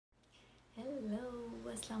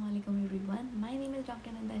Assalamu alaikum everyone. My name is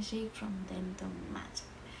Dr. Nanda Sheikh from Dental Magic.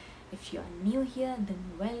 If you are new here, then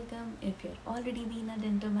welcome. If you're already been a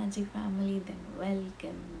Dental Magic family, then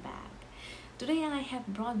welcome back. Today I have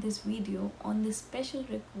brought this video on the special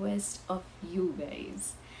request of you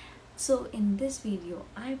guys. So in this video,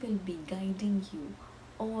 I will be guiding you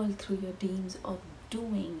all through your dreams of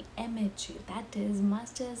doing MHA, that is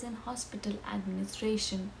Masters in Hospital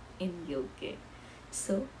Administration in UK.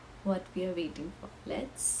 So what we are waiting for?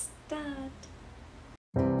 Let's start.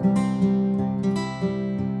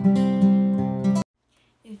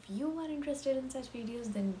 If you are interested in such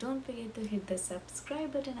videos, then don't forget to hit the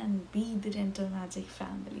subscribe button and be the Dental Magic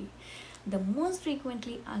family. The most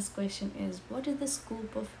frequently asked question is, what is the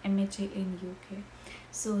scope of MHA in UK?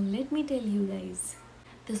 So let me tell you guys,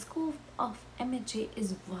 the scope of MHA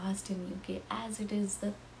is vast in UK as it is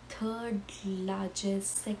the third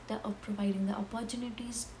largest sector of providing the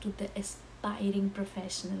opportunities to the aspiring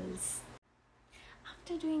professionals.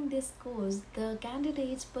 After doing this course, the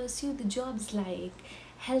candidates pursue the jobs like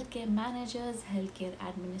healthcare managers, healthcare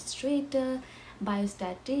administrator,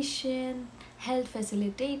 biostatistician, health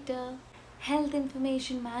facilitator, health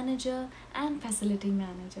information manager and facility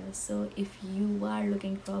manager. So if you are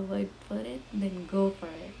looking forward for it, then go for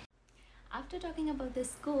it. After talking about the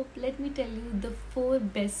scope, let me tell you the 4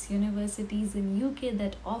 best universities in UK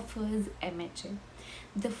that offers MHA.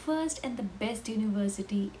 The first and the best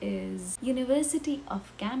university is University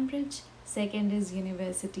of Cambridge, second is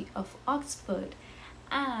University of Oxford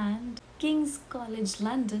and King's College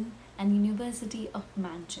London and University of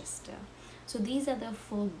Manchester. So these are the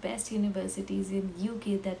 4 best universities in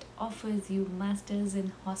UK that offers you Masters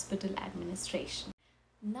in Hospital Administration.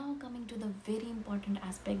 Now coming to the very important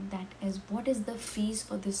aspect, that is what is the fees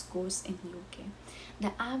for this course in UK.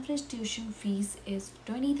 The average tuition fees is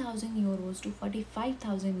 20,000 euros to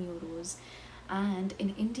 45,000 euros and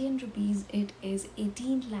in Indian rupees it is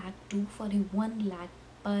 18 lakh to 41 lakh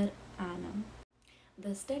per annum.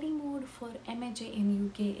 The study mode for MHA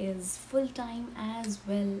in UK is full-time as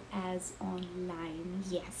well as online.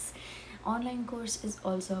 Yes, online course is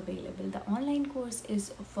also available. The online course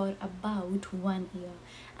is for about 1 year,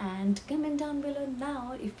 and comment down below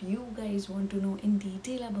now if you guys want to know in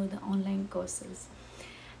detail about the online courses,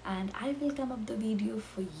 and I will come up the video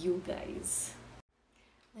for you guys.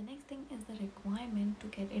 The next thing is the requirement to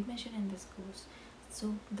get admission in this course.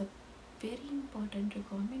 So the very important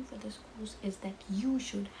requirement for this course is that you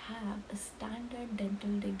should have a standard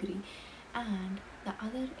dental degree, and the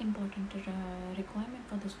other important requirement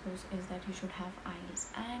for this course is that you should have IELTS,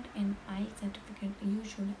 and in IELTS certificate you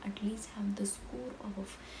should at least have the score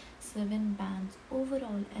of 7 bands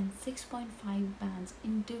overall and 6.5 bands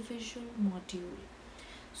individual module.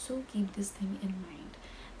 So keep this thing in mind.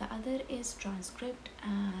 The other is transcript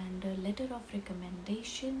and a letter of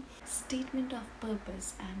recommendation, statement of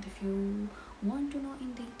purpose, and if you want to know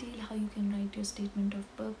in detail how you can write your statement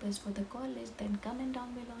of purpose for the college, then comment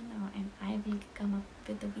down below now and I will come up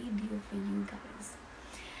with a video for you guys.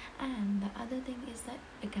 And the other thing is the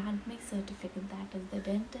academic certificate, that is the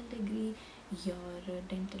dental degree, your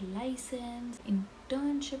dental license,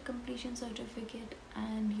 internship completion certificate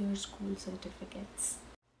and your school certificates.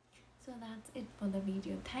 So that's it for the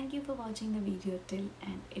video. Thank you for watching the video till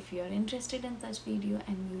end. If you are interested in such video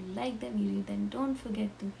and you like the video, then don't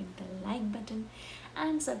forget to hit the like button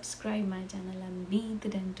and subscribe my channel and be the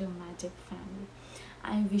Dental Magic family.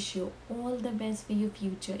 I wish you all the best for your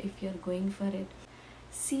future if you're going for it.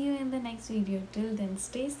 See you in the next video. Till then,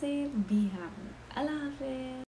 stay safe, be happy. Allah Hafiz.